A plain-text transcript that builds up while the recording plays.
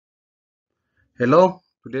Hello,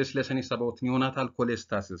 today's lesson is about neonatal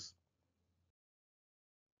cholestasis.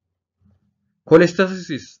 Cholestasis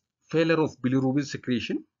is failure of bilirubin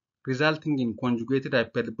secretion resulting in conjugated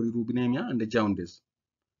hyperbilirubinemia and jaundice.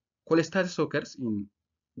 Cholestasis occurs in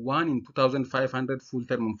 1 in 2,500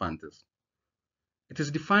 full-term infantes. It is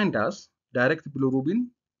defined as direct bilirubin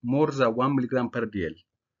more than 1 mg per dl.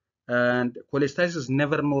 And cholestasis is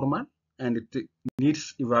never normal and it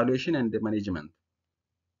needs evaluation and management.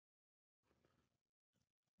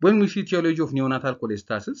 When we see etiology of neonatal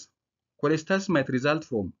cholestasis might result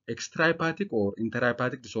from extrahepatic or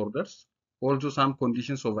intrahepatic disorders, although some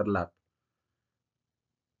conditions overlap.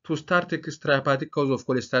 To start extrahepatic cause of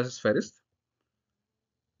cholestasis first,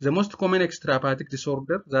 the most common extrahepatic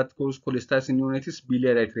disorder that causes cholestasis in neonates is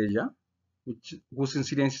biliary atresia, whose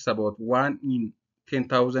incidence is about 1 in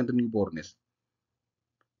 10,000 newborns.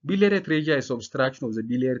 Biliary atresia is obstruction of the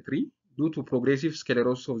biliary tree due to progressive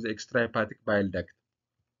sclerosis of the extrahepatic bile duct.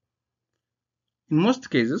 In most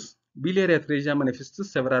cases, biliary atresia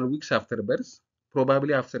manifests several weeks after birth,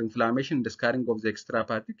 probably after inflammation and scarring of the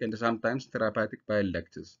extrahepatic and sometimes intrahepatic bile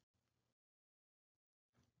ducts.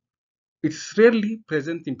 It is rarely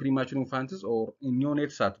present in premature infants or in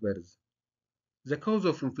neonates at birth. The cause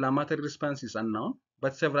of inflammatory response is unknown,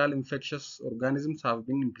 but several infectious organisms have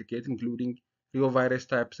been implicated, including reovirus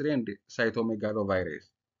type 3 and cytomegalovirus.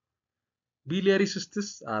 Biliary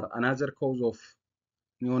cysts are another cause of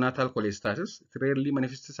neonatal cholestasis. It rarely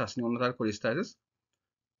manifests as neonatal cholestasis,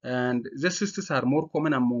 and these cysts are more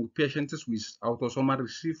common among patients with autosomal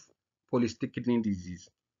recessive polycystic kidney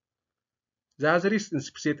disease. The other is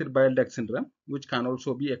inspissated bile duct syndrome, which can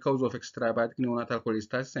also be a cause of extrahepatic neonatal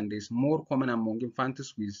cholestasis and is more common among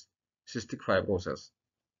infants with cystic fibrosis.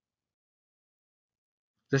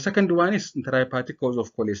 The second one is intrahepatic cause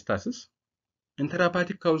of cholestasis.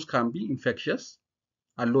 Intrahepatic cause can be infectious,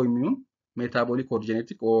 alloimmune, metabolic or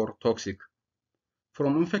genetic, or toxic.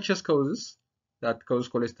 From infectious causes that cause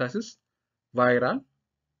cholestasis, viral,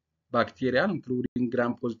 bacterial, including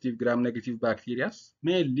gram-positive, gram-negative bacteria,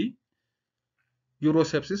 mainly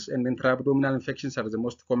urosepsis and intra-abdominal infections are the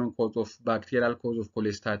most common cause of bacterial cause of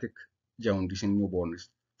cholestatic jaundice in newborns.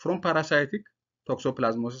 From parasitic,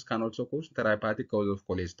 toxoplasmosis can also cause intrahepatic cause of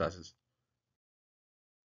cholestasis.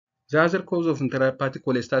 The other cause of intrahepatic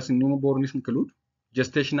cholestasis in newborns include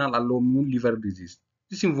gestational alloimmune liver disease.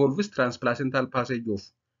 This involves transplacental passage of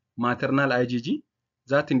maternal IgG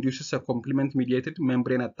that induces a complement-mediated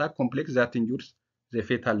membrane attack complex that injures the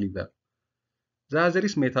fetal liver. The other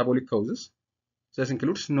is metabolic causes. This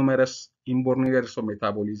includes numerous inborn errors of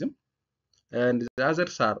metabolism, and the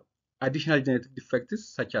others are additional genetic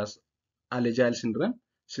defects such as Alagille syndrome,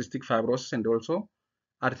 cystic fibrosis, and also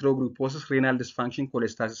arteriogryposis, renal dysfunction,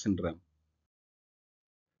 cholestasis syndrome.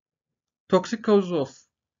 Toxic causes of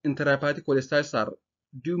intrahepatic cholestasis are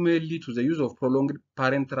due mainly to the use of prolonged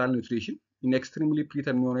parenteral nutrition in extremely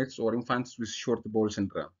preterm neonates or infants with short bowel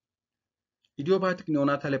syndrome. Idiopathic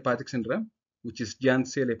neonatal hepatic syndrome, which is giant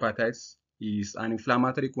cell hepatitis, is an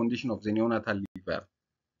inflammatory condition of the neonatal liver.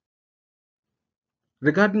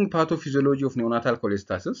 Regarding pathophysiology of neonatal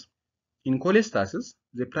cholestasis, in cholestasis,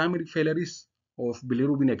 the primary failure is of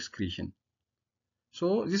bilirubin excretion.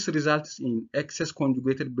 So this results in excess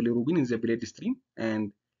conjugated bilirubin in the bloodstream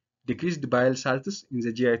and decreased bile salts in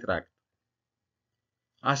the GI tract.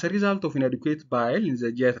 As a result of inadequate bile in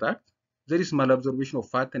the GI tract, there is malabsorption of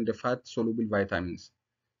fat and fat-soluble vitamins,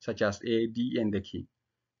 such as A, D, and K.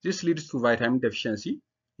 This leads to vitamin deficiency,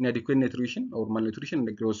 inadequate nutrition or malnutrition,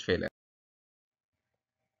 and growth failure.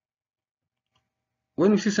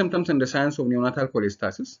 When we see symptoms and the signs of neonatal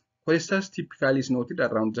cholestasis, cholestasis typically is noted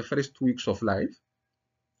around the first 2 weeks of life.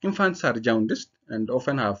 Infants are jaundiced and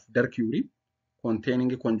often have dark urine containing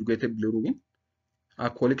conjugated bilirubin,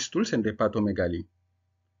 alcoholic stools, and hepatomegaly.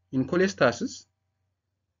 In cholestasis,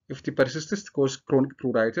 if it persists, it causes chronic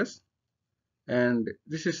pruritus, and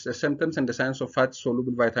this is symptoms and the signs of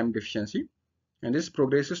fat-soluble vitamin deficiency, and this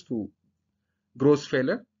progresses to growth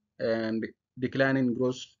failure and decline in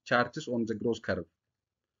growth charts on the growth curve.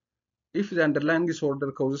 If the underlying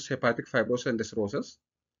disorder causes hepatic fibrosis and cirrhosis,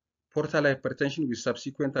 portal hypertension with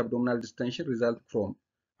subsequent abdominal distension resulting from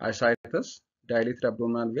ascites, dilated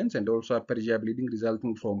abdominal veins, and also upper GI bleeding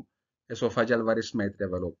resulting from esophageal varices might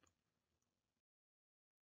develop.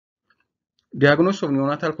 Diagnosis of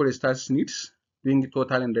neonatal cholestasis needs doing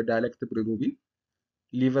total and direct bilirubin,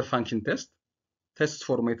 liver function test, tests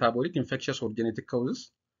for metabolic, infectious, or genetic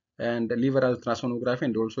causes, and liver ultrasonography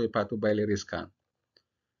and also hepatobiliary scan.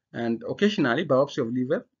 And occasionally, biopsy of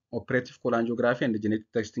liver, operative cholangiography, and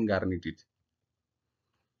genetic testing are needed.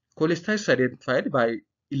 Cholestasis is identified by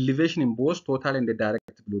elevation in both total and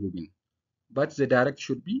direct bilirubin. but the direct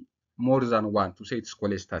should be more than 1 to say it's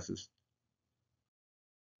cholestasis.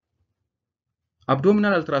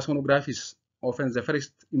 Abdominal ultrasonography is often the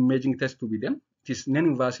first imaging test to be done. It is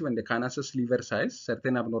non-invasive and can assess liver size,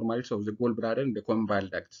 certain abnormalities of the gallbladder and the common bile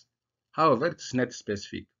ducts. However, it is not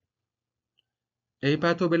specific. A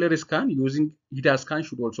hepatobiliary scan using HIDA scan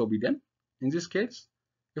should also be done. In this case,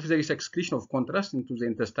 if there is excretion of contrast into the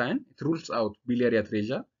intestine, it rules out biliary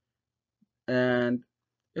atresia. And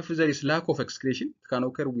if there is lack of excretion, it can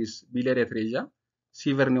occur with biliary atresia,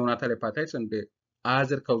 severe neonatal hepatitis, and the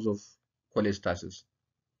other cause of cholestasis.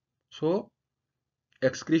 So,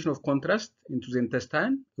 excretion of contrast into the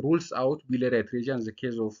intestine rules out biliary atresia in the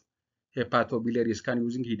case of hepatobiliary scan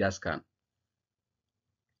using HIDA scan.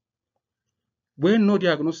 When no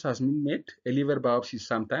diagnosis has been made, a liver biopsy is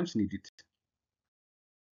sometimes needed.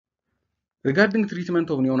 Regarding treatment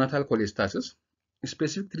of neonatal cholestasis,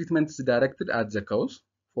 specific treatment is directed at the cause.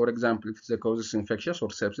 For example, if the cause is infectious or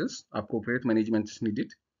sepsis, appropriate management is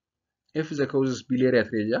needed. If the cause is biliary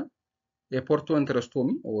atresia, a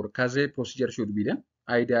portoenterostomy or Kaze procedure should be done,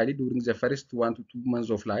 ideally during the first 1 to 2 months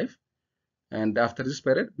of life, and after this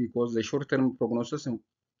period, because the short-term prognosis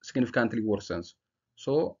significantly worsens.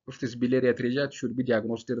 So, if it is biliary atresia, it should be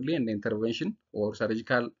diagnosed early, and intervention or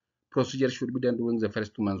surgical procedure should be done during the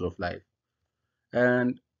first 2 months of life.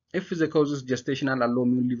 And if the cause is gestational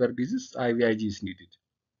alloimmune liver disease, IVIG is needed.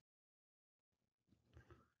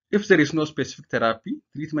 If there is no specific therapy,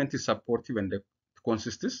 treatment is supportive and it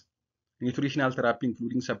consists nutritional therapy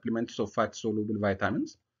including supplements of fat-soluble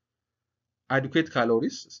vitamins, adequate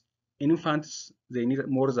calories. In infants, they need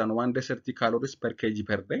more than 130 calories per kg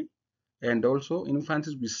per day, and also in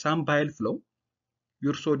infants with some bile flow,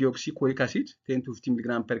 ursodeoxycholic acid 10 to 15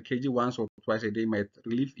 mg per kg once or twice a day might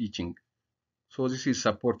relieve itching. So this is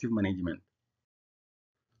supportive management.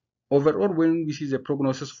 Overall, when we see the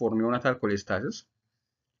prognosis for neonatal cholestasis,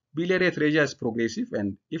 biliary atresia is progressive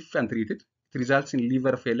and if untreated, it results in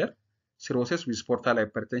liver failure, cirrhosis with portal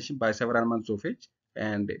hypertension by several months of age,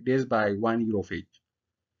 and death by 1 year of age.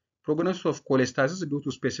 Prognosis of cholestasis due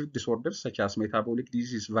to specific disorders such as metabolic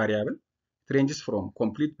disease is variable. It ranges from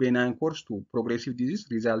complete benign course to progressive disease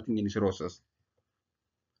resulting in cirrhosis.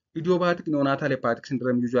 Idiopathic neonatal hepatic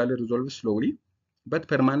syndrome usually resolves slowly, but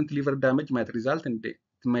permanent liver damage might result and it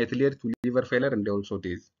might lead to liver failure and also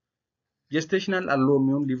death. Gestational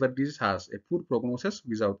alloimmune liver disease has a poor prognosis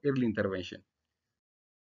without early intervention.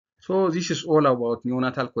 So this is all about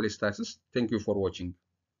neonatal cholestasis. Thank you for watching.